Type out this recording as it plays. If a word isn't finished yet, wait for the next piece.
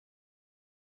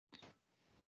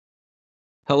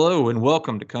Hello and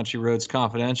welcome to Country Roads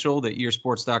Confidential, the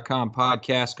earsports.com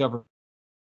podcast covering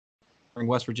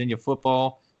West Virginia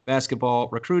football, basketball,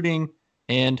 recruiting,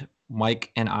 and Mike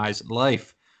and I's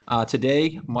life.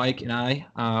 Today, Mike and I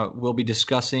will be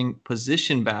discussing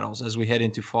position battles as we head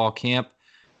into fall camp.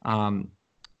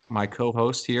 My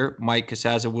co-host here, Mike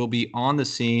Casaza, will be on the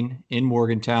scene in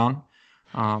Morgantown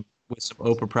with some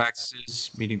open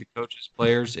practices, meeting the coaches,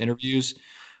 players, interviews.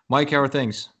 Mike, how are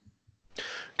things?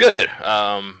 Good.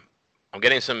 I'm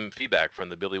getting some feedback from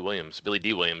the Billy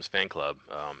D. Williams fan club.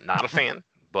 Not a fan,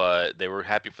 but they were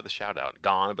happy for the shout out.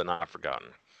 Gone, but not forgotten.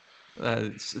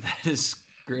 That is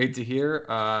great to hear.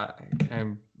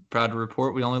 I'm proud to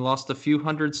report we only lost a few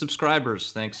hundred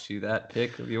subscribers thanks to that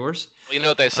pick of yours. Well, you know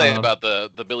what they say about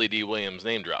the Billy D. Williams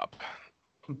name drop.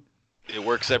 It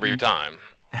works every time.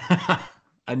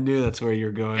 I knew that's where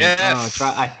you're going. Yes.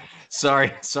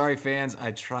 Sorry, fans.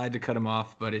 I tried to cut him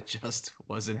off, but it just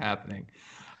wasn't happening.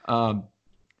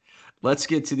 Let's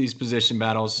get to these position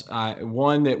battles.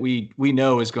 One that we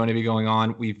know is going to be going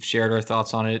on. We've shared our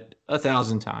thoughts on it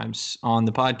 1,000 times on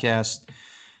the podcast,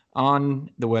 on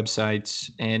the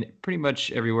websites, and pretty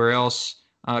much everywhere else.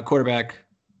 Quarterback,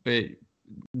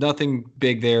 nothing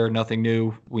big there, nothing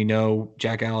new. We know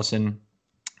Jack Allison,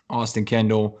 Austin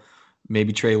Kendall,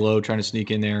 maybe Trey Lowe trying to sneak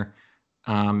in there.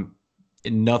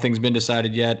 Nothing's been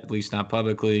decided yet, at least not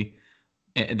publicly.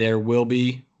 There will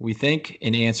be, we think,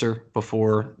 an answer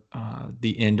before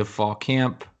the end of fall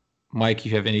camp. Mike,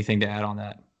 you have anything to add on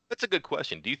that? That's a good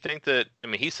question. Do you think that,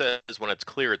 he says when it's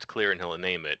clear, and he'll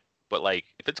name it. But,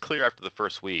 if it's clear after the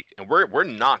first week, and we're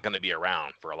not going to be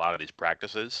around for a lot of these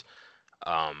practices,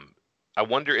 I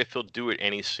wonder if he'll do it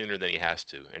any sooner than he has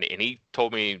to. And he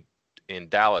told me in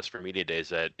Dallas for media days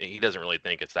that he doesn't really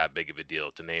think it's that big of a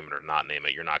deal to name it or not name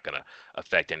it. You're not going to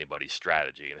affect anybody's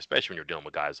strategy, and especially when you're dealing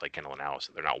with guys like Kendall and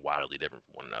Allison, they're not wildly different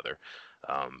from one another.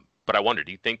 But I wonder,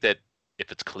 do you think that if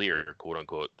it's clear, quote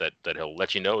unquote, that he'll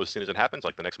let you know as soon as it happens,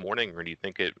 like the next morning, or do you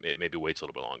think it maybe waits a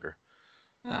little bit longer?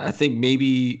 I think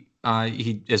maybe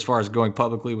he, as far as going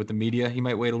publicly with the media, he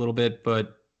might wait a little bit,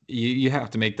 but you have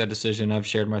to make that decision. I've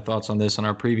shared my thoughts on this on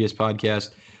our previous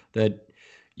podcast that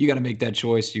you got to make that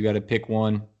choice. You got to pick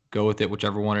one, go with it,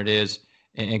 whichever one it is,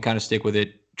 and kind of stick with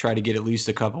it. Try to get at least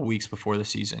a couple weeks before the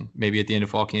season, maybe at the end of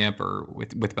fall camp or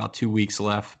with about 2 weeks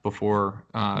left before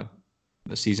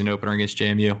the season opener against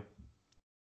JMU.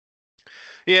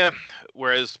 Yeah,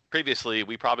 whereas previously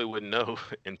we probably wouldn't know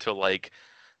until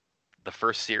the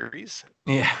first series.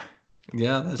 Yeah,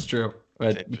 that's true.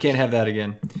 But you can't have that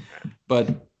again.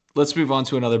 But let's move on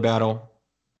to another battle.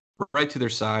 Right to their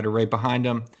side or right behind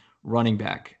them, running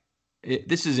back.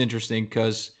 This is interesting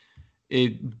because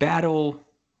battle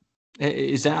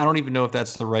is that, I don't even know if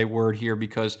that's the right word here,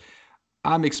 because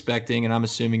I'm expecting, and I'm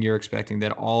assuming you're expecting,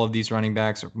 that all of these running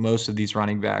backs, or most of these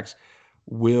running backs,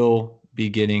 will be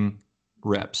getting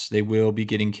reps. They will be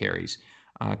getting carries.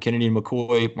 Kennedy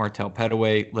McCoy, Martell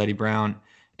Pettaway, Letty Brown,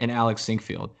 and Alex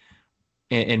Sinkfield.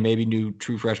 And maybe new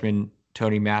true freshman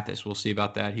Tony Mathis. We'll see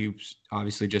about that. He was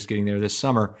obviously just getting there this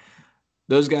summer.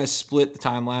 Those guys split the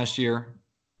time last year,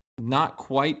 not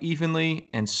quite evenly,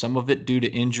 and some of it due to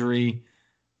injury.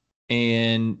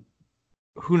 And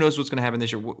who knows what's going to happen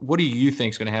this year? What do you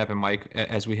think is going to happen, Mike,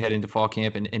 as we head into fall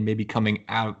camp and maybe coming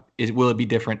out? Will it be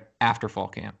different after fall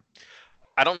camp?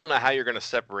 I don't know how you're going to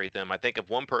separate them. I think if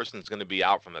one person is going to be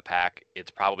out from the pack,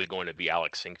 it's probably going to be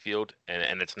Alex Sinkfield.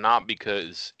 And it's not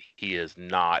because he is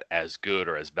not as good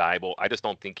or as valuable. I just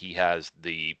don't think he has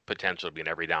the potential to be an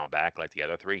every down back like the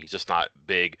other three. He's just not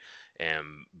big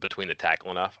and between the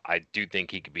tackle enough. I do think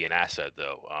he could be an asset,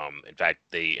 though. In fact,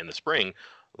 they, in the spring,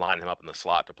 lined him up in the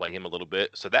slot to play him a little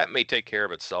bit. So that may take care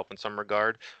of itself in some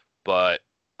regard. But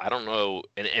I don't know.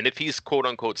 And if he's quote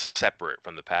unquote separate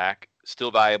from the pack,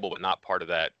 still valuable, but not part of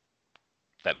that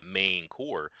main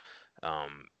core.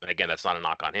 And again, that's not a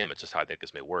knock on him. It's just how I think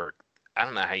this may work. I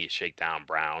don't know how you shake down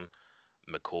Brown,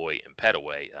 McCoy, and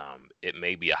Pettaway. It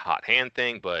may be a hot hand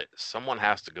thing, but someone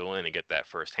has to go in and get that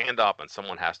first handoff, and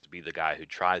someone has to be the guy who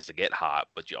tries to get hot,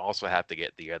 but you also have to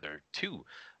get the other two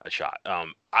a shot.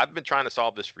 I've been trying to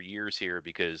solve this for years here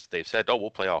because they've said, oh, we'll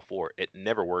play all four. It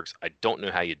never works. I don't know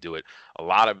how you do it. A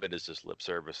lot of it is just lip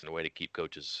service and a way to keep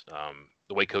coaches,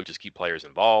 the way coaches keep players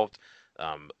involved.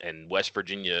 And West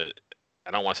Virginia,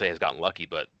 I don't want to say has gotten lucky,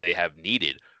 but they have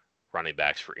needed running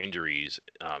backs for injuries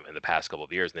in the past couple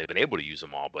of years, and they've been able to use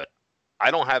them all. But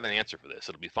I don't have an answer for this.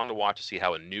 It'll be fun to watch to see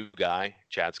how a new guy,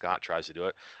 Chad Scott, tries to do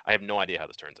it. I have no idea how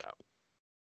this turns out.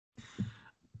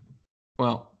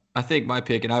 Well, I think my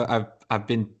pick, and I've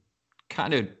been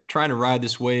kind of trying to ride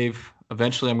this wave.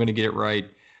 Eventually, I'm going to get it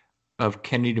right, of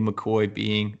Kennedy McCoy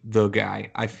being the guy.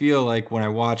 I feel like when I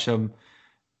watch him,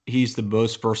 he's the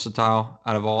most versatile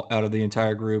out of the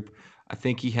entire group. I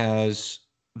think he has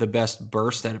the best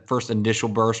burst, that first initial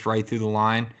burst right through the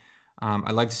line.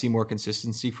 I'd like to see more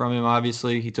consistency from him.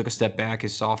 Obviously, he took a step back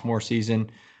his sophomore season,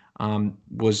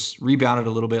 was rebounded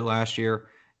a little bit last year,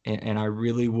 and I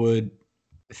really would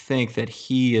think that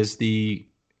he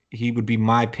would be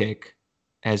my pick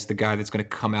as the guy that's going to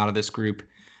come out of this group.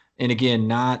 And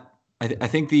again, I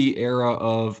think the era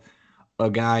of a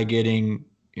guy getting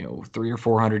 300 or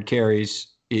 400 carries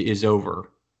is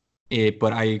over.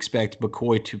 But I expect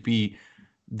McCoy to be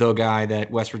the guy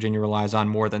that West Virginia relies on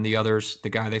more than the others, the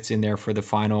guy that's in there for the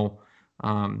final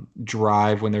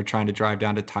drive when they're trying to drive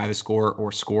down to tie the score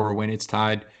or score when it's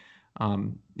tied.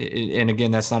 And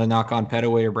again, that's not a knock on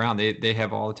Pettaway or Brown. They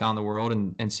have all the talent in the world,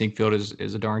 and Sinkfield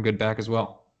is a darn good back as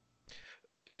well.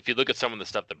 If you look at some of the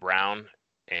stuff that Brown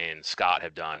and Scott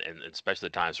have done, and especially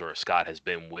the times where Scott has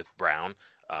been with Brown,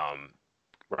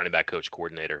 running back coach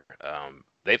coordinator,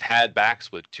 they've had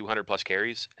backs with 200 plus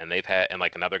carries, and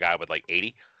like another guy with like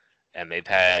 80, and they've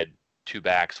had two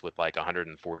backs with like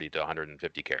 140 to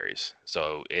 150 carries.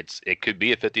 So it could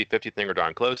be a 50-50 thing or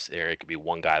darn close, or it could be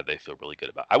one guy that they feel really good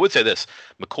about. I would say this: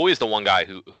 McCoy is the one guy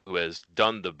who has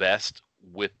done the best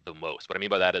with the most. What I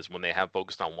mean by that is when they have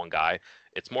focused on one guy,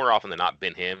 it's more often than not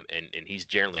been him, and he's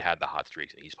generally had the hot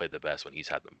streaks, and he's played the best when he's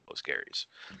had the most carries.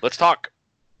 Let's talk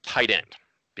tight end,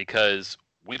 because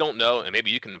we don't know, and maybe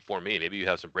you can inform me, maybe you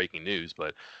have some breaking news,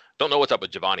 but don't know what's up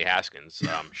with Giovanni Haskins.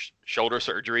 Shoulder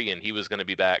surgery, and he was going to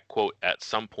be back, quote, at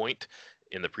some point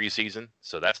in the preseason.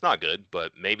 So that's not good,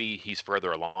 but maybe he's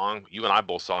further along. You and I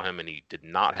both saw him, and he did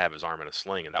not have his arm in a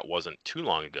sling, and that wasn't too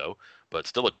long ago, but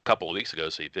still a couple of weeks ago,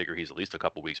 so you figure he's at least a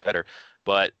couple of weeks better.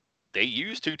 But they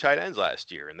used two tight ends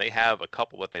last year, and they have a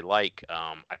couple that they like.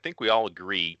 I think we all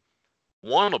agree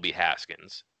one will be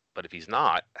Haskins, but if he's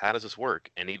not, how does this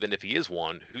work? And even if he is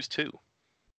one, who's two?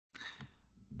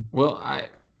 Well, I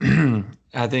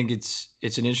think it's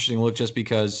an interesting look just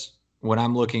because when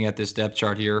I'm looking at this depth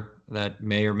chart here that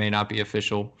may or may not be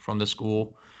official from the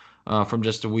school from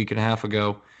just a week and a half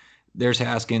ago, there's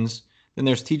Haskins. Then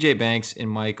there's TJ Banks and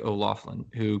Mike O'Laughlin,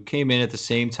 who came in at the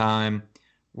same time,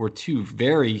 were two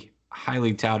very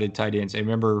highly touted tight ends. I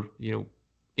remember,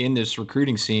 in this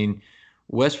recruiting scene,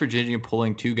 West Virginia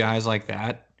pulling two guys like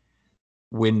that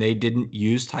when they didn't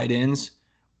use tight ends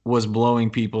was blowing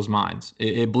people's minds.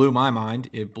 It blew my mind.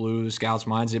 It blew the scouts'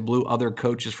 minds. It blew other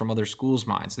coaches from other schools'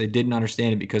 minds. They didn't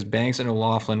understand it because Banks and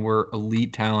O'Laughlin were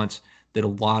elite talents that a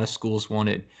lot of schools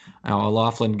wanted.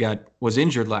 O'Laughlin was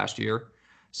injured last year,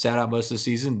 sat out most of the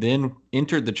season, then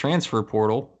entered the transfer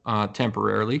portal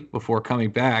temporarily before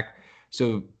coming back.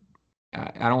 So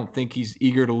I don't think he's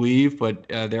eager to leave, but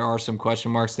there are some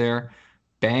question marks there.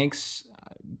 Banks,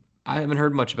 I haven't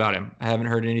heard much about him. I haven't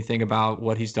heard anything about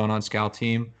what he's done on scout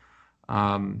team.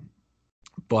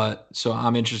 But so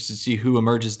I'm interested to see who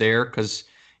emerges there, because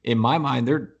in my mind,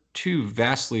 they're two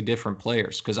vastly different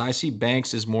players, because I see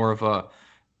Banks as more of a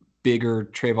bigger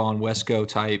Trayvon Wesco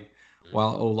type,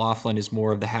 while O'Laughlin is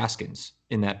more of the Haskins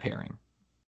in that pairing.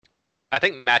 I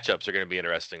think matchups are going to be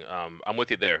interesting. I'm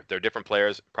with you there. They're different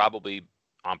players, probably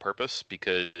on purpose,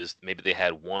 because maybe they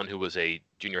had one who was a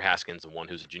junior Haskins and one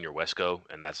who's a junior Wesco,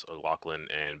 and that's O'Laughlin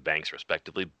and Banks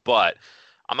respectively. But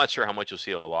I'm not sure how much you'll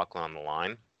see O'Laughlin on the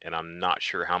line, and I'm not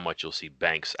sure how much you'll see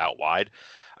Banks out wide.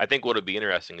 I think what would be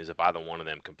interesting is if either one of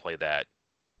them can play that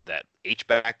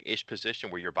H-back-ish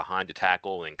position where you're behind a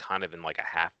tackle and kind of in like a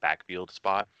half backfield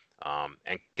spot.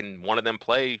 And can one of them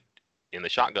play in the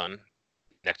shotgun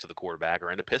next to the quarterback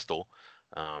or in a pistol,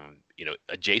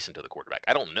 adjacent to the quarterback?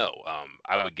 I don't know.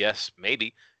 I would guess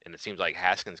maybe, and it seems like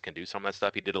Haskins can do some of that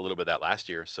stuff. He did a little bit of that last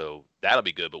year, so that'll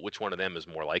be good. But which one of them is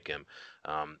more like him?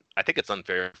 I think it's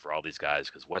unfair for all these guys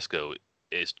because Wesco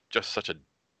is just such a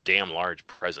damn large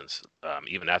presence.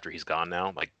 Even after he's gone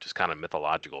now, like just kind of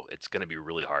mythological. It's going to be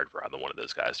really hard for either one of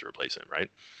those guys to replace him, right?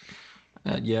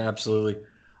 Yeah, absolutely.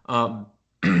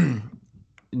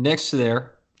 Next to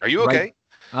there. Are you okay? Right,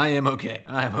 I am okay.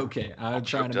 I'm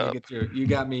trying to make it through. You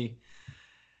got me.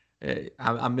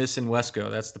 I'm missing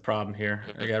Wesco. That's the problem here.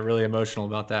 I got really emotional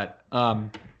about that.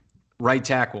 Right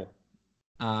tackle.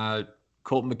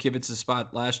 Colton McKivitz's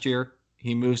spot last year.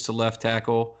 He moves to left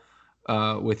tackle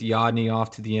with Yodny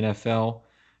off to the NFL.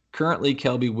 Currently,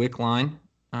 Kelby Wickline,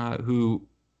 who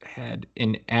had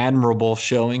an admirable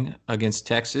showing against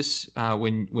Texas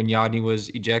when Yodny was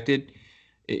ejected,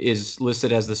 is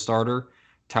listed as the starter.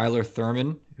 Tyler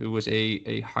Thurman, who was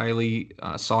a highly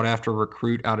sought-after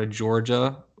recruit out of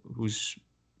Georgia, who's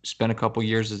spent a couple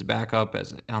years as a backup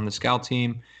on the scout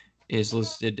team, is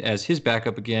listed as his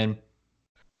backup again.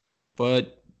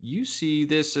 But you see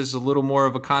this as a little more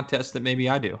of a contest than maybe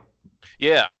I do.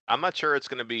 Yeah, I'm not sure it's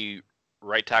going to be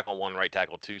right tackle one, right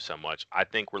tackle two so much. I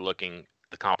think we're looking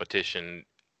the competition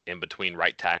in between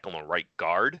right tackle and right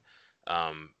guard.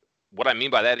 Um, what I mean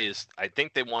by that is I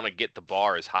think they want to get the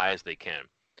bar as high as they can.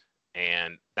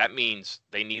 And that means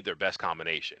they need their best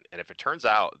combination. And if it turns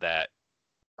out that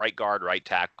right guard, right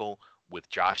tackle with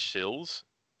Josh Sills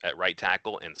at right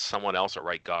tackle and someone else at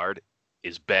right guard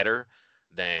is better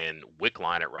than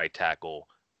Wickline at right tackle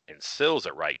and Sills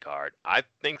at right guard, I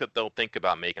think that they'll think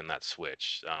about making that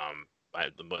switch.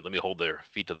 Let me hold their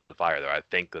feet to the fire there. I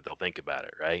think that they'll think about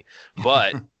it, right?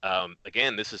 But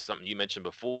again, this is something you mentioned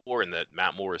before, and that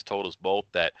Matt Moore has told us both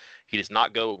that he does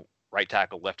not go right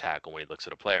tackle, left tackle when he looks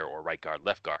at a player, or right guard,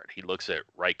 left guard. He looks at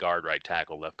right guard, right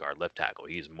tackle, left guard, left tackle.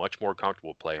 He's much more comfortable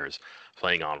with players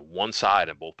playing on one side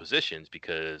in both positions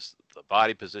because the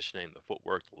body positioning, the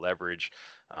footwork, the leverage,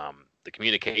 the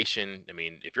communication. I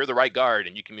mean, if you're the right guard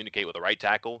and you communicate with the right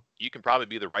tackle, you can probably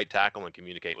be the right tackle and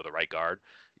communicate with the right guard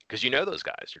because you know those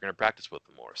guys. You're going to practice with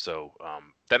them more. So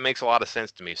that makes a lot of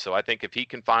sense to me. So I think if he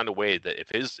can find a way that if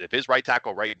his right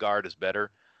tackle, right guard is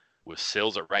better with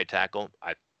Sills at right tackle,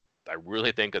 I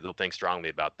really think that they'll think strongly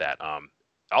about that.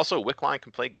 Also, Wickline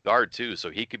can play guard too, so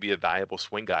he could be a valuable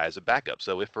swing guy as a backup.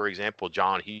 So if, for example,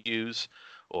 John Hughes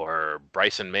or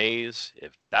Bryson Mays,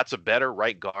 if that's a better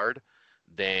right guard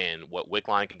than what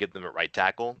Wickline can give them at right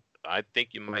tackle, I think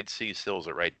you might see Sills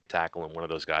at right tackle and one of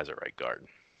those guys at right guard.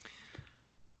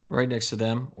 Right next to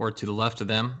them or to the left of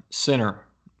them, center.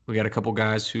 We got a couple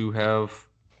guys who have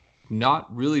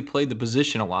not really played the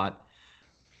position a lot,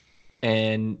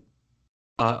 and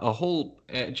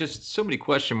just so many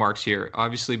question marks here.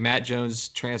 Obviously, Matt Jones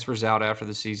transfers out after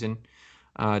the season.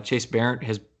 Chase Barrett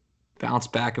has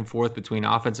bounced back and forth between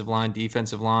offensive line,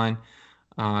 defensive line.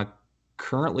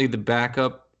 Currently, the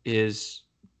backup is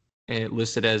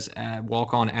listed as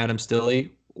walk-on Adam Stilley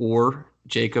or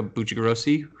Jacob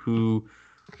Buccigrosi, who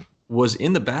was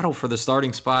in the battle for the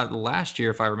starting spot last year,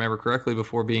 if I remember correctly,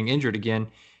 before being injured again.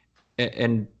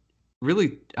 And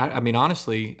really, I mean,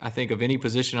 honestly, I think of any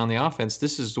position on the offense,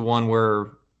 this is the one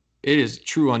where it is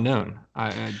true unknown.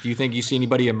 Do you think you see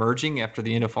anybody emerging after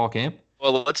the end of fall camp?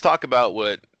 Well, let's talk about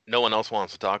what no one else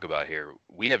wants to talk about here.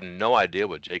 We have no idea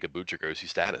what Jacob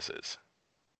Buccigrosi's status is.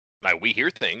 Now, we hear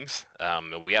things,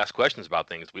 we ask questions about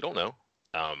things we don't know.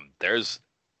 There's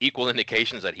equal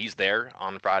indications that he's there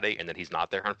on Friday and that he's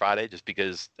not there on Friday just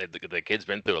because the kid's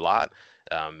been through a lot,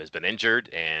 has been injured,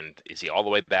 and is he all the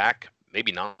way back?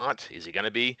 Maybe not. Is he going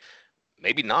to be?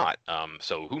 Maybe not.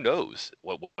 So who knows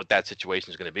what that situation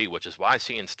is going to be, which is why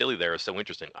seeing Stilley there is so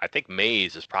interesting. I think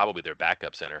Mays is probably their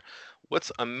backup center.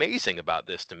 What's amazing about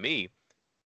this to me,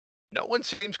 no one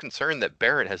seems concerned that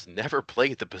Barrett has never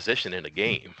played the position in a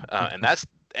game. And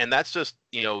that's just,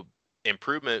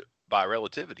 improvement by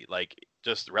relativity. Like,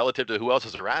 just relative to who else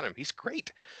is around him, he's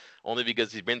great. Only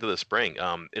because he's been to the spring.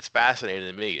 It's fascinating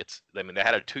to me. They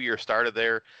had a 2-year starter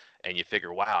there, and you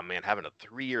figure, wow, man, having a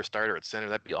 3-year starter at center,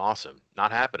 that'd be awesome.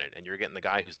 Not happening. And you're getting the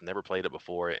guy who's never played it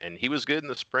before. And he was good in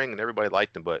the spring, and everybody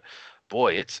liked him. But,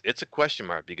 boy, it's a question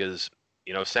mark because,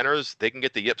 centers, they can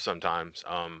get the yips sometimes,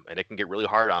 and it can get really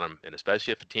hard on them. And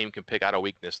especially if a team can pick out a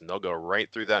weakness, and they'll go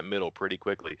right through that middle pretty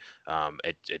quickly.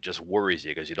 It just worries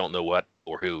you because you don't know what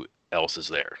or who else is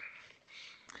there.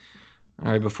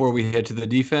 All right, before we head to the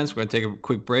defense, we're going to take a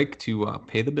quick break to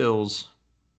pay the bills.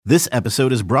 This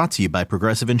episode is brought to you by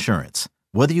Progressive Insurance.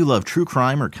 Whether you love true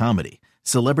crime or comedy,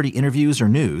 celebrity interviews or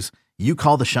news, you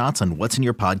call the shots on what's in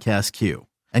your podcast queue.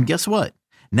 And guess what?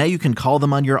 Now you can call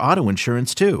them on your auto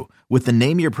insurance too with the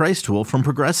Name Your Price tool from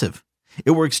Progressive.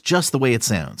 It works just the way it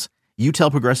sounds. You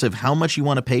tell Progressive how much you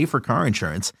want to pay for car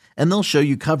insurance, and they'll show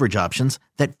you coverage options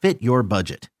that fit your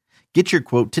budget. Get your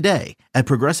quote today at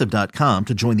Progressive.com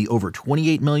to join the over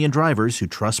 28 million drivers who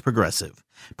trust Progressive.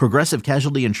 Progressive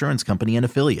Casualty Insurance Company and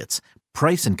Affiliates.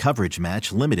 Price and coverage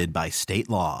match limited by state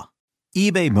law.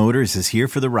 eBay Motors is here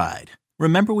for the ride.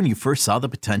 Remember when you first saw the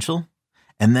potential?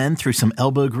 And then through some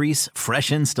elbow grease, fresh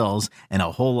installs, and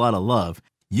a whole lot of love,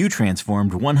 you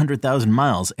transformed 100,000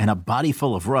 miles and a body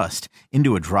full of rust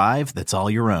into a drive that's all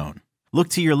your own. Look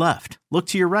to your left. Look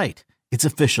to your right. It's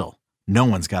official. No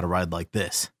one's got a ride like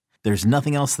this. There's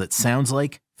nothing else that sounds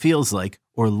like, feels like,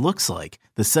 or looks like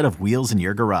the set of wheels in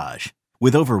your garage.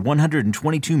 With over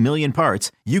 122 million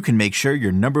parts, you can make sure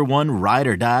your number one ride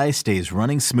or die stays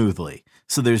running smoothly.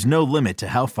 So there's no limit to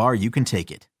how far you can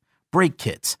take it. Brake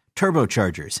kits,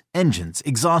 turbochargers, engines,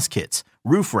 exhaust kits,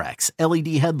 roof racks, LED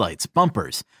headlights,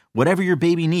 bumpers, whatever your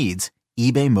baby needs,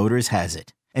 eBay Motors has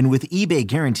it. And with eBay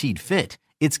Guaranteed Fit,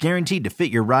 it's guaranteed to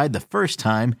fit your ride the first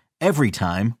time, every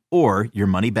time, or your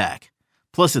money back.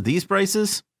 Plus, at these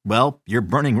prices, well, you're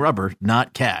burning rubber,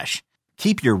 not cash.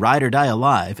 Keep your ride or die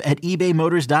alive at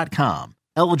ebaymotors.com.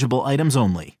 Eligible items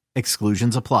only.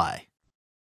 Exclusions apply.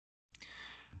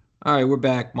 All right, we're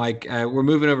back, Mike. We're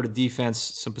moving over to defense,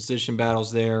 some position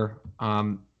battles there.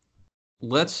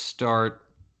 Let's start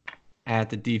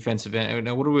at the defensive end.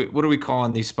 Now, what are we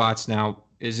calling these spots now?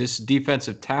 Is this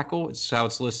defensive tackle? It's how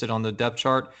it's listed on the depth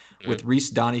chart with Reese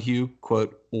Donahue,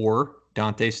 quote, or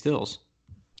Dante Stills.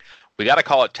 We got to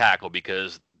call it tackle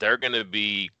because they're going to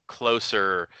be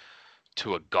closer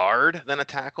to a guard than a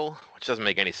tackle, which doesn't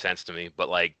make any sense to me. But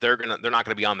like they're not going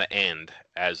to be on the end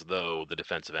as though the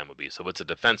defensive end would be. So it's a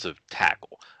defensive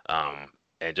tackle.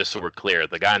 And just so we're clear,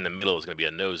 the guy in the middle is going to be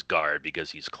a nose guard because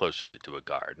he's closer to a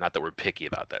guard. Not that we're picky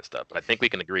about that stuff, but I think we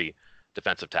can agree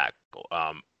defensive tackle.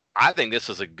 I think this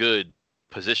is a good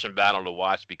position battle to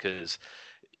watch because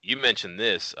you mentioned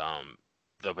this.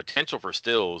 The potential for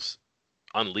Stills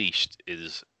unleashed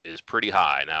is pretty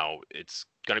high. Now, it's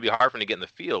going to be hard for him to get in the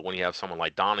field when you have someone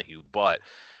like Donahue, but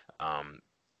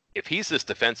if he's this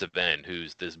defensive end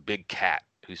who's this big cat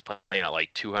who's playing at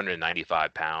like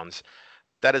 295 pounds,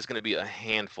 that is going to be a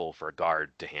handful for a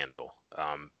guard to handle.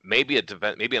 Maybe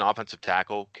an offensive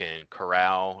tackle can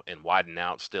corral and widen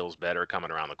out Stills better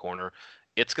coming around the corner.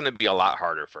 It's going to be a lot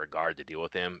harder for a guard to deal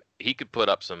with him. He could put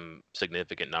up some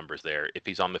significant numbers there if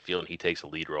he's on the field and he takes a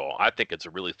lead role. I think it's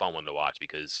a really fun one to watch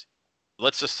because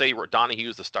let's just say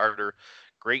Donahue's the starter,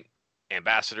 great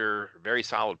ambassador, very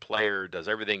solid player, does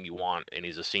everything you want, and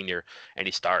he's a senior and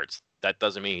he starts. That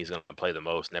doesn't mean he's going to play the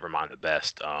most, never mind the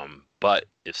best. But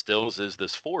if Stills is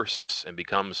this force and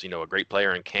becomes, a great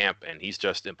player in camp and he's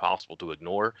just impossible to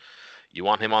ignore, you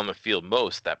want him on the field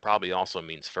most. That probably also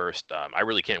means first. I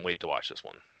really can't wait to watch this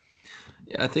one.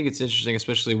 Yeah, I think it's interesting,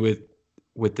 especially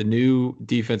with the new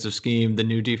defensive scheme, the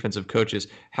new defensive coaches,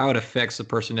 how it affects the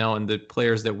personnel and the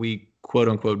players that we quote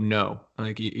unquote know.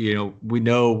 Like, we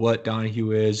know what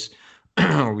Donahue is,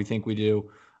 or we think we do.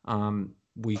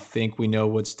 We think we know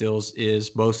what Stills is,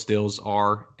 both Stills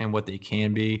are, and what they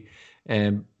can be.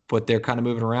 But they're kind of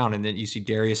moving around. And then you see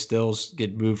Darius Stills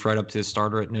get moved right up to the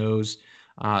starter at nose.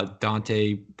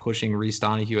 Dante pushing Reese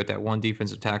Donahue at that one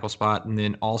defensive tackle spot, and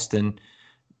then Alston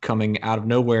coming out of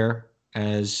nowhere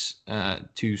as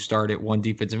to start at one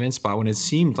defensive end spot when it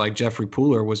seemed like Jeffrey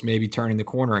Pooler was maybe turning the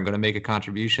corner and going to make a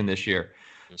contribution this year.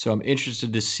 So I'm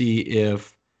interested to see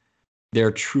if there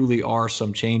truly are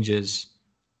some changes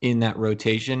in that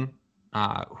rotation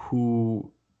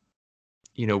who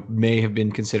may have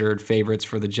been considered favorites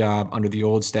for the job under the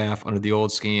old staff, under the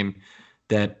old scheme,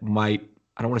 that might,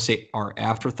 I don't want to say are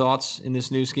afterthoughts in this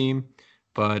new scheme,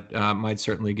 but might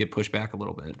certainly get pushed back a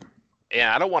little bit.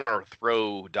 Yeah, I don't want to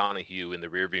throw Donahue in the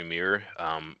rearview mirror.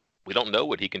 We don't know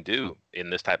what he can do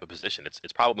in this type of position.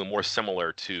 It's probably more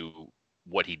similar to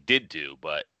what he did do,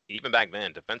 but even back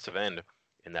then, defensive end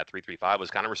in that 3-3-5 was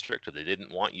kind of restricted. They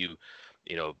didn't want you,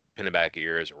 pinning back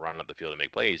your ears and running up the field and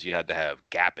make plays. You had to have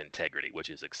gap integrity, which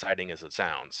is exciting as it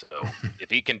sounds. So if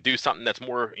he can do something that's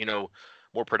more,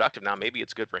 more productive now, maybe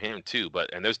it's good for him too.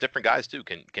 And there's different guys too.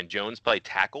 Can Jones play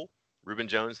tackle? Reuben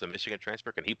Jones, the Michigan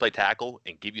transfer, can he play tackle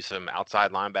and give you some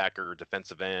outside linebacker,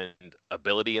 defensive end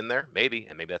ability in there? Maybe,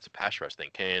 and maybe that's a pass rush thing.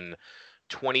 Can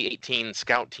 2018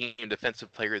 Scout Team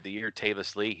Defensive Player of the Year,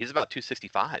 Tavis Lee, he's about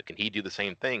 265. Can he do the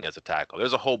same thing as a tackle?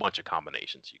 There's a whole bunch of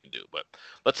combinations you can do, but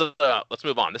let's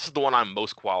move on. This is the one I'm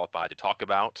most qualified to talk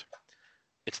about.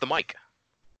 It's the Mike.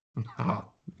 Oh,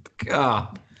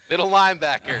 God. Middle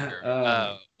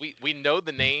linebacker. We know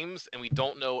the names and we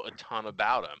don't know a ton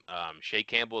about him. Shea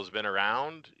Campbell has been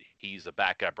around. He's a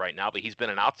backup right now, but he's been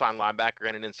an outside linebacker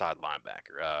and an inside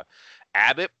linebacker.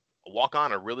 Abbott, a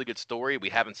walk-on, a really good story. We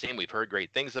haven't seen, we've heard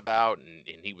great things about, and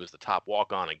he was the top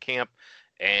walk-on in camp.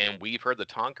 And we've heard the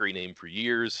Tonkery name for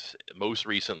years. Most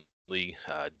recently,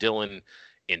 Dylan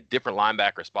in different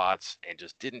linebacker spots and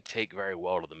just didn't take very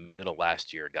well to the middle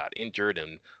last year. Got injured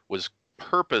and was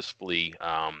purposefully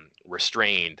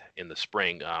restrained in the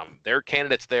spring. There are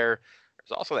candidates there.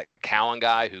 There's also that Cowan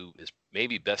guy who is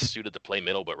maybe best suited to play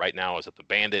middle, but right now is at the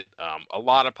Bandit. A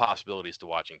lot of possibilities to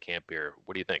watch in camp here.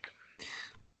 What do you think?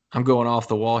 I'm going off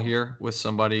the wall here with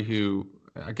somebody who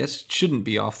I guess shouldn't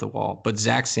be off the wall, but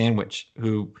Zach Sandwich,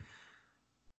 who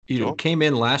came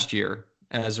in last year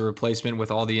as a replacement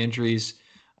with all the injuries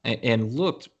and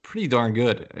looked pretty darn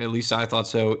good. At least I thought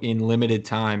so in limited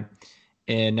time.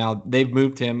 And now they've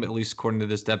moved him, at least according to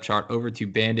this depth chart, over to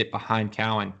Bandit behind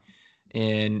Cowan.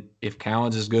 And if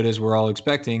Cowan's as good as we're all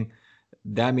expecting,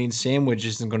 that means Sandwich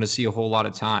isn't going to see a whole lot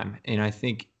of time. And I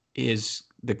think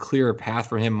the clearer path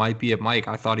for him might be at Mike.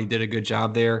 I thought he did a good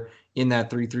job there in that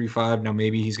 3-3-5. Now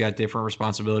maybe he's got different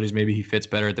responsibilities. Maybe he fits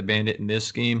better at the Bandit in this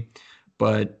scheme.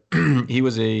 But he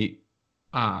was a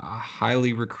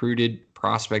highly recruited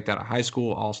prospect out of high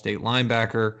school, all-state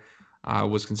linebacker,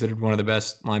 was considered one of the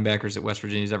best linebackers that West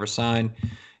Virginia's ever signed.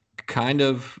 Kind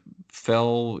of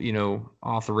fell,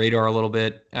 off the radar a little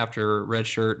bit after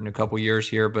redshirt in a couple years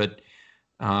here, but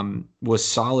was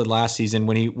solid last season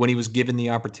when he was given the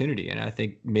opportunity. And I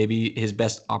think maybe his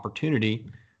best opportunity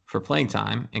for playing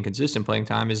time and consistent playing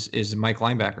time is Mike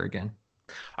linebacker again.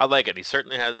 I like it. He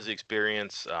certainly has the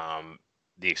experience.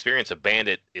 The experience of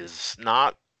Bandit is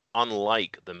not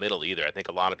unlike the middle either. I think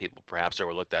a lot of people perhaps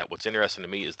overlooked that. What's interesting to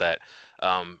me is that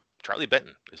Charlie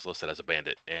Benton is listed as a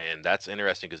Bandit, and that's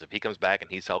interesting because if he comes back and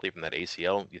he's healthy from that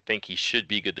ACL, you think he should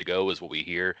be good to go is what we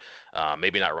hear.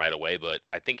 Maybe not right away, but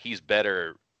I think he's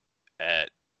better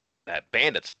at that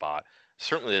Bandit spot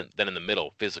certainly than in the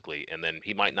middle physically, and then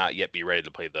he might not yet be ready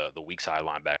to play the weak side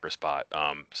linebacker spot.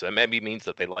 So that maybe means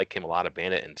that they like him a lot of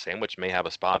Bandit, and Sandwich may have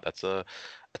a spot. That's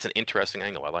an interesting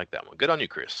angle. I like that one. Good on you,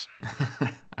 Chris.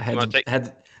 I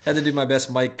had to do my best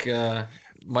Mike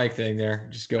thing there.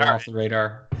 Just go off the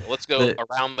radar. Let's go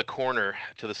around the corner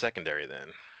to the secondary then.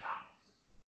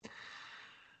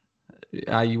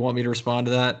 You want me to respond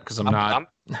to that? Because I'm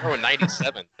throwing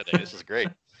 97 today. This is great.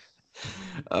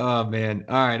 Oh man!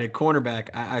 All right, at cornerback,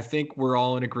 I think we're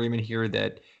all in agreement here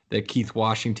that Keith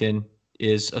Washington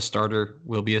is a starter,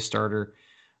 will be a starter.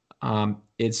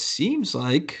 It seems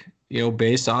like,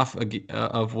 based off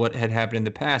of what had happened in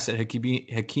the past, that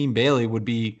Hakeem Bailey would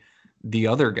be the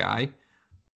other guy.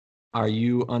 Are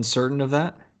you uncertain of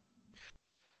that?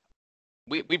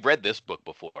 We've read this book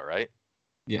before, right?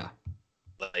 Yeah.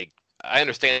 Like, I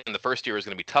understand the first year was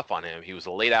going to be tough on him. He was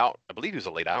a laid out. I believe he was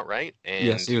a laid out, right? And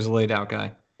yes, he was a laid out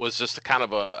guy. Was just a kind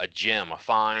of a gem, a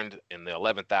find in the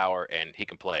 11th hour, and he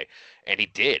can play. And he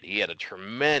did. He had a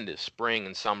tremendous spring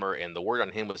and summer, and the word on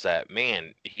him was that,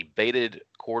 man, he baited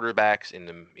quarterbacks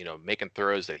into, making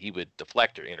throws that he would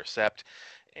deflect or intercept.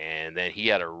 And then he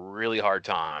had a really hard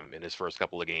time in his first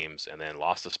couple of games, and then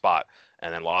lost the spot,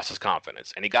 and then lost his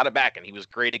confidence. And he got it back, and he was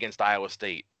great against Iowa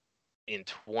State in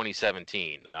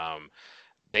 2017.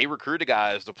 They recruited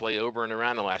guys to play over and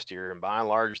around the last year, and by and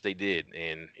large they did.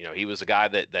 And he was a guy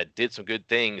that did some good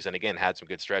things, and again had some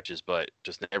good stretches, but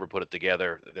just never put it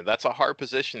together. That's a hard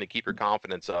position to keep your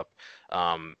confidence up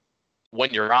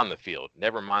when you're on the field,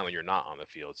 never mind when you're not on the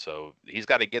field. So he's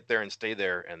got to get there and stay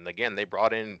there. And again, they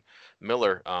brought in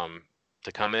Miller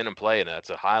to come in and play, and that's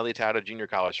a highly touted junior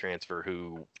college transfer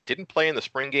who didn't play in the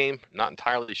spring game. Not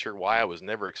entirely sure why. It was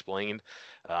never explained.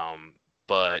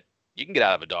 But you can get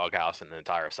out of a doghouse in the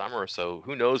entire summer, so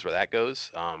who knows where that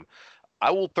goes. I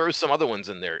will throw some other ones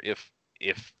in there.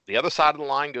 If the other side of the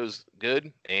line goes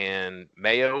good and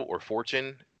Mayo or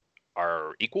Fortune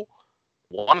are equal,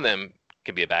 one of them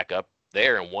can be a backup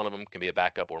there, and one of them can be a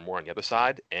backup or more on the other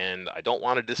side. And I don't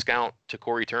want to discount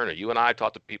Corey Turner. You and I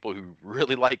talked to people who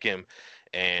really like him,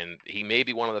 and he may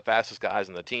be one of the fastest guys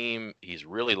on the team. He's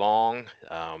really long.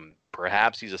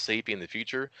 Perhaps he's a safety in the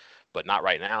future, but not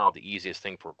right now. The easiest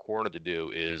thing for a corner to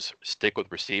do is stick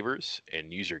with receivers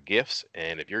and use your gifts.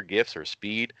 And if your gifts are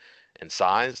speed and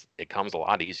size, it comes a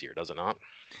lot easier, does it not?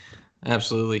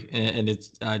 Absolutely. And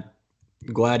it's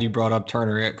glad you brought up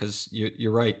Turner, because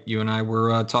you're right. You and I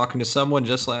were talking to someone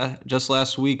just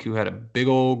last week who had a big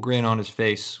old grin on his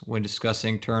face when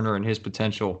discussing Turner and his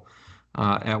potential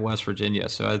at West Virginia.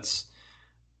 So it's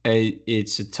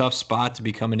a tough spot to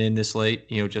be coming in this late.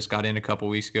 Just got in a couple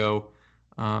weeks ago.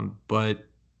 But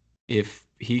if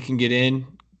he can get in,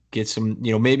 get some,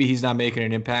 maybe he's not making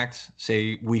an impact,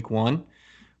 say week 1,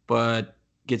 but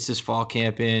gets this fall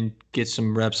camp in, gets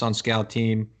some reps on scout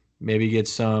team, maybe get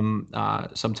some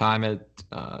time at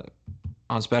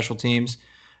on special teams.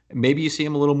 Maybe you see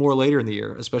him a little more later in the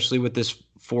year, especially with this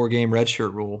 4-game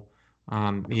redshirt rule.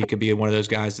 He could be one of those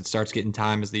guys that starts getting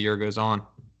time as the year goes on.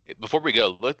 Before we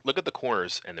go, look at the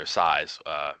corners and their size.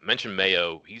 Mention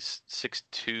Mayo. He's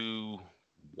 6'2",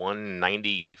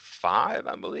 195,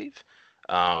 I believe.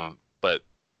 But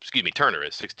excuse me, Turner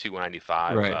is 6'2",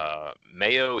 195. Right.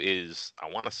 Mayo is, I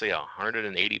want to say,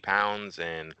 180 pounds,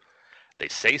 and they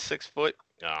say 6 foot.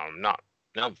 No,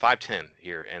 5'10"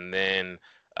 here. And then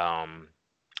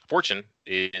Fortune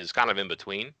is kind of in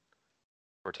between.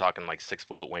 We're talking like 6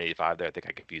 foot, 185 there. I think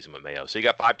I confused him with Mayo. So you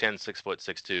got 5'10", 6 foot,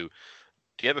 6'2".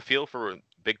 Do you have a feel for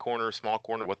big corner, small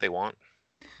corner, what they want?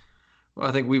 Well,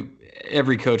 I think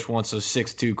every coach wants a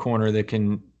 6'2" corner that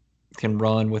can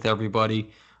run with everybody.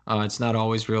 It's not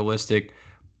always realistic,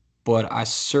 but I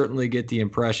certainly get the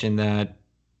impression that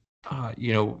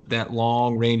that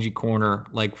long, rangy corner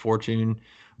like Fortune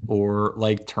or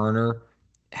like Turner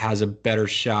has a better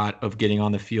shot of getting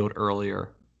on the field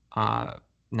earlier.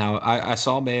 Now, I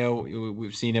saw Mayo.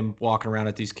 We've seen him walking around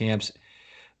at these camps.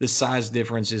 The size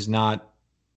difference is not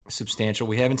substantial.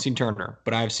 We haven't seen Turner,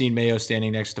 but I've seen Mayo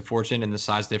standing next to Fortune, and the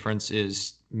size difference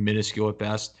is minuscule at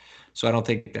best. So I don't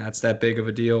think that's that big of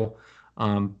a deal.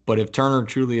 But if Turner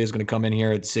truly is going to come in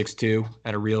here at 6'2",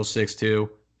 at a real 6'2",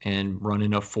 and run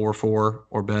in a 4.4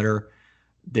 or better,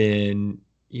 then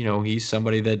he's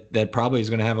somebody that probably is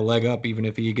going to have a leg up, even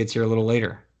if he gets here a little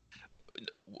later.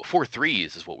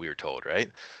 4.3s is what we were told,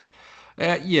 right?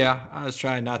 Yeah, I was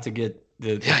trying not to get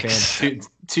the fans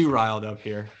too riled up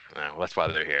here. Well, that's why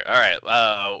they're here. All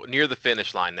right, near the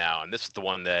finish line now, and this is the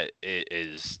one that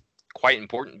is quite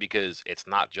important because it's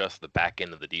not just the back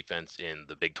end of the defense in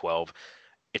the Big 12.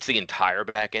 It's the entire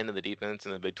back end of the defense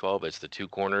in the Big 12. It's the two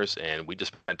corners, and we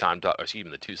just spent time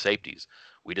the two safeties.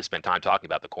 We just spent time talking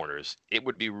about the corners. It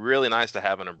would be really nice to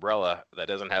have an umbrella that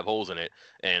doesn't have holes in it,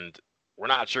 and we're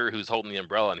not sure who's holding the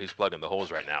umbrella and who's plugging the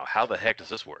holes right now. How the heck does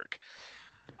this work?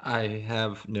 I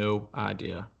have no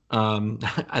idea.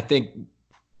 I think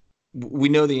we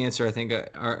know the answer. I think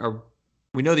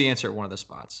we know the answer at one of the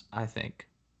spots, I think,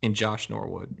 in Josh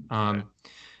Norwood.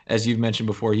 As you've mentioned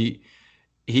before,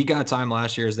 he got time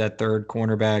last year as that third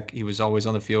cornerback. He was always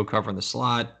on the field covering the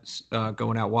slot,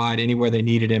 going out wide, anywhere they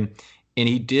needed him. And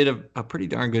he did a pretty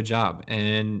darn good job.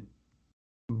 And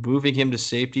moving him to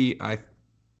safety,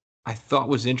 I thought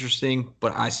was interesting,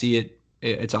 but I see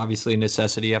it's obviously a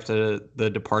necessity after the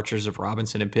departures of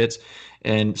Robinson and Pitts.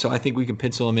 And so I think we can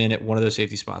pencil him in at one of those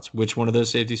safety spots. Which one of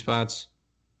those safety spots?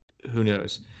 Who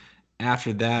knows?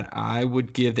 After that, I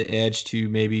would give the edge to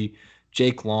maybe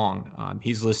Jake Long.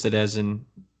 He's listed as an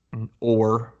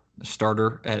or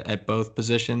starter at both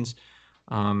positions.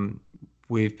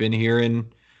 We've been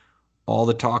hearing all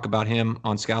the talk about him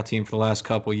on scout team for the last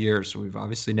couple of years. We've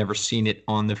obviously never seen it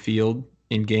on the field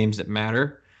in games that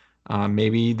matter.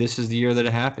 Maybe this is the year that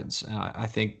it happens. I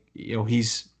think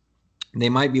they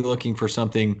might be looking for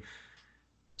something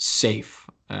safe.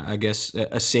 I guess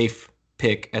a safe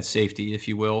pick at safety, if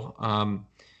you will,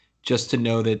 just to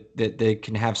know that they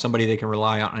can have somebody they can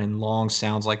rely on. And Long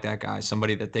sounds like that guy,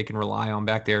 somebody that they can rely on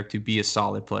back there to be a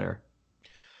solid player.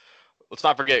 Let's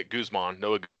not forget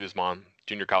Noah Guzman,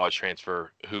 junior college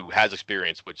transfer, who has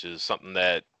experience, which is something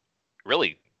that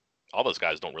really all those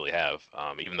guys don't really have,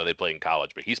 even though they played in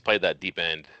college. But he's played that deep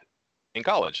end in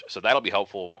college, so that'll be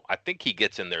helpful. I think he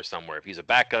gets in there somewhere if he's a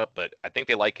backup, but I think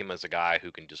they like him as a guy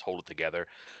who can just hold it together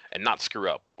and not screw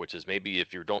up, which is maybe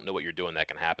if you don't know what you're doing, that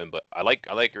can happen. But I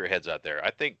like your heads out there.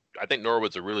 I think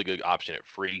Norwood's a really good option at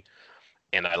free,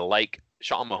 and I like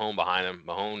Sean Mahone behind him.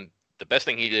 Mahone, the best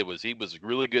thing he did was he was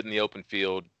really good in the open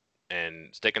field and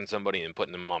sticking somebody and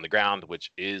putting them on the ground,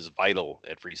 which is vital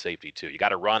at free safety too. You got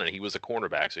to run, and he was a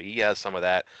cornerback, so he has some of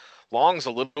that. Long's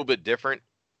a little bit different.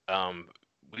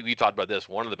 We talked about this,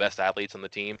 one of the best athletes on the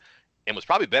team, and was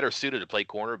probably better suited to play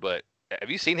corner. But have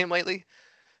you seen him lately?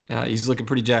 He's looking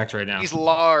pretty jacked right now. He's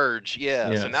large, yeah.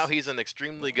 Yes. So now he's an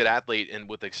extremely good athlete and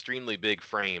with extremely big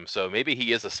frame. So maybe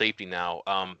he is a safety now.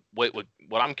 What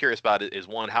I'm curious about is,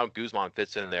 one, how Guzman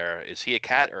fits in there. Is he a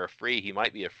cat or a free? He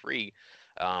might be a free.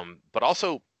 But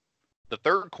also the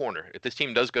third corner, if this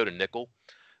team does go to nickel,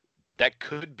 that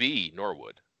could be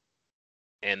Norwood.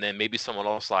 And then maybe someone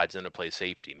else slides in to play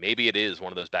safety. Maybe it is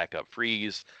one of those backup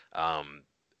frees.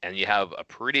 And you have a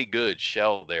pretty good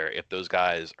shell there if those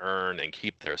guys earn and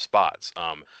keep their spots.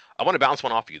 I want to bounce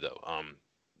one off you, though.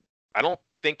 I don't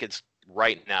think it's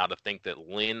right now to think that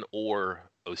Lynn or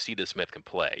Osita Smith can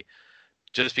play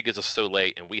just because it's so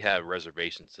late, and we have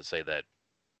reservations to say that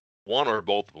one or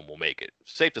both of them will make it.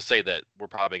 Safe to say that we're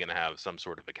probably going to have some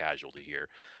sort of a casualty here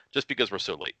just because we're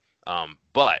so late.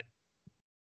 But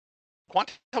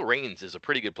Quantel Raines is a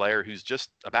pretty good player who's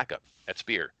just a backup at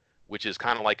Spear, which is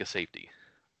kind of like a safety.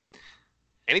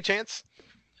 Any chance?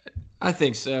 I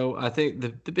think so. I think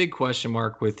the big question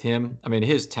mark with him, I mean,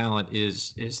 his talent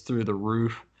is through the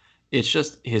roof. It's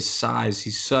just his size.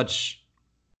 He's such,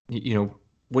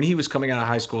 when he was coming out of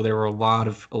high school, there were a lot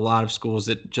of schools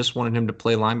that just wanted him to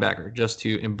play linebacker, just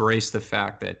to embrace the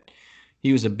fact that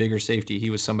he was a bigger safety. He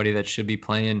was somebody that should be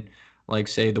playing, like,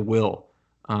 say, the Will.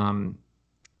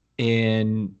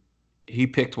 And he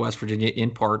picked West Virginia in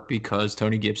part because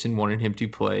Tony Gibson wanted him to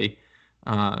play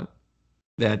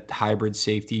that hybrid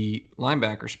safety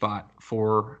linebacker spot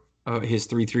for his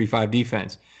 3-3-5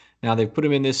 defense. Now they've put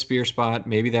him in this Spear spot.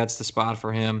 Maybe that's the spot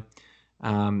for him.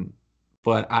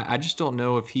 But I just don't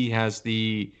know if he has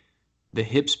the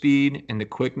hip speed and the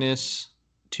quickness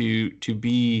to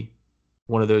be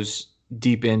one of those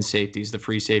deep end safeties, the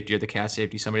free safety or the cat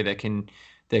safety, somebody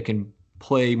that can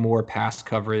play more pass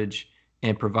coverage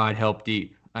and provide help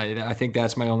deep. I think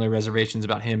that's my only reservations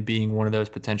about him being one of those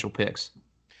potential picks.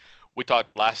 We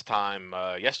talked last time,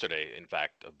 yesterday, in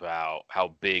fact, about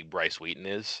how big Bryce Wheaton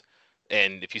is.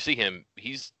 And if you see him,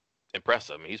 he's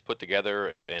impressive. I mean, he's put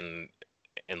together and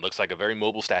looks like a very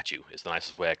mobile statue. Is the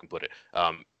nicest way I can put it.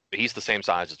 He's the same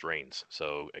size as Reigns.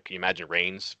 So can you imagine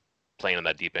Reigns playing on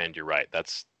that deep end? You're right.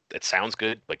 It sounds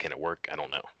good, but can it work? I don't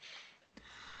know.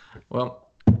 Well,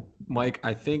 Mike,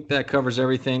 I think that covers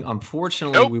everything.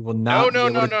 Unfortunately, we will not. No.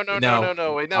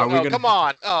 Come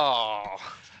on. Oh.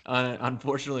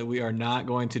 Unfortunately, we are not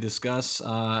going to discuss,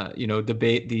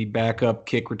 debate the backup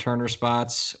kick returner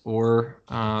spots or,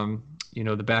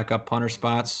 the backup punter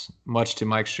spots. Much to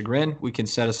Mike's chagrin, we can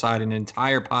set aside an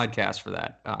entire podcast for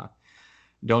that.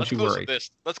 Don't you worry.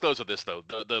 Let's close with this though.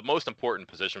 The most important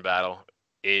position battle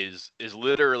is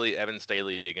literally Evan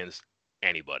Staley against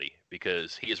anybody,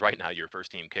 because he is right now your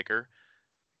first team kicker,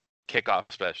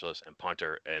 kickoff specialist, and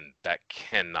punter, and that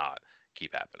cannot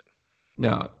keep happening.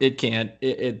 No, it can't.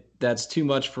 That's too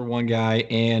much for one guy,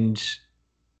 and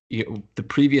the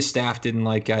previous staff didn't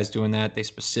like guys doing that. They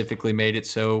specifically made it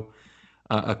so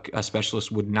a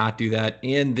specialist would not do that,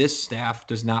 and this staff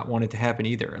does not want it to happen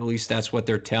either. At least that's what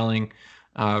they're telling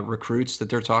recruits that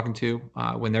they're talking to.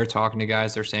 When they're talking to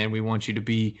guys, they're saying, we want you to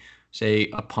be, say,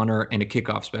 a punter and a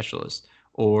kickoff specialist,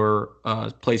 or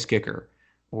a place kicker,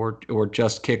 or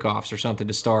just kickoffs or something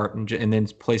to start, and then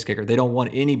place kicker. They don't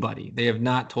want anybody. They have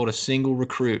not told a single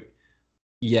recruit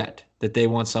yet that they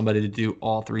want somebody to do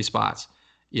all three spots.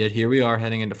 Yet here we are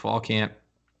heading into fall camp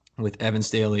with Evan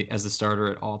Staley as the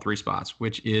starter at all three spots,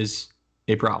 which is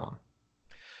a problem.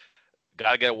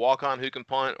 Got to get a walk-on who can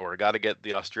punt, or got to get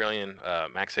the Australian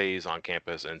Max Hayes on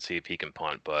campus and see if he can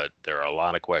punt. But there are a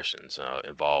lot of questions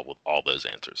involved with all those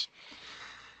answers.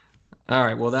 All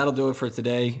right, well, that'll do it for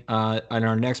today. On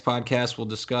our next podcast, we'll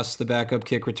discuss the backup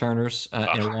kick returners,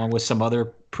 and along with some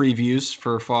other previews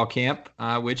for fall camp,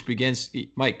 which begins.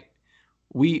 Mike,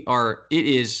 it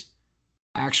is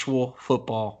actual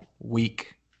football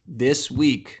week. This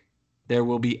week, there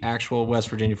will be actual West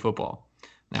Virginia football.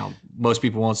 Now, most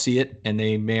people won't see it, and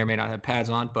they may or may not have pads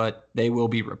on, but they will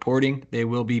be reporting. They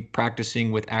will be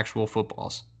practicing with actual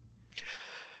footballs.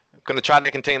 I'm going to try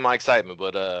to contain my excitement,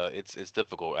 but it's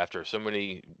difficult after so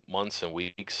many months and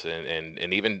weeks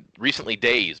and even recently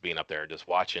days being up there and just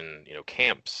watching,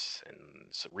 camps and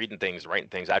reading things, writing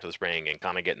things after the spring, and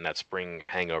kind of getting that spring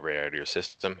hangover out of your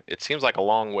system. It seems like a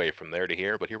long way from there to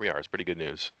here, but here we are. It's pretty good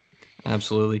news.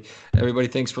 Absolutely. Everybody,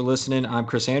 thanks for listening. I'm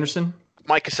Chris Anderson.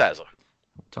 Mike Casazza.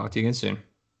 Talk to you again soon.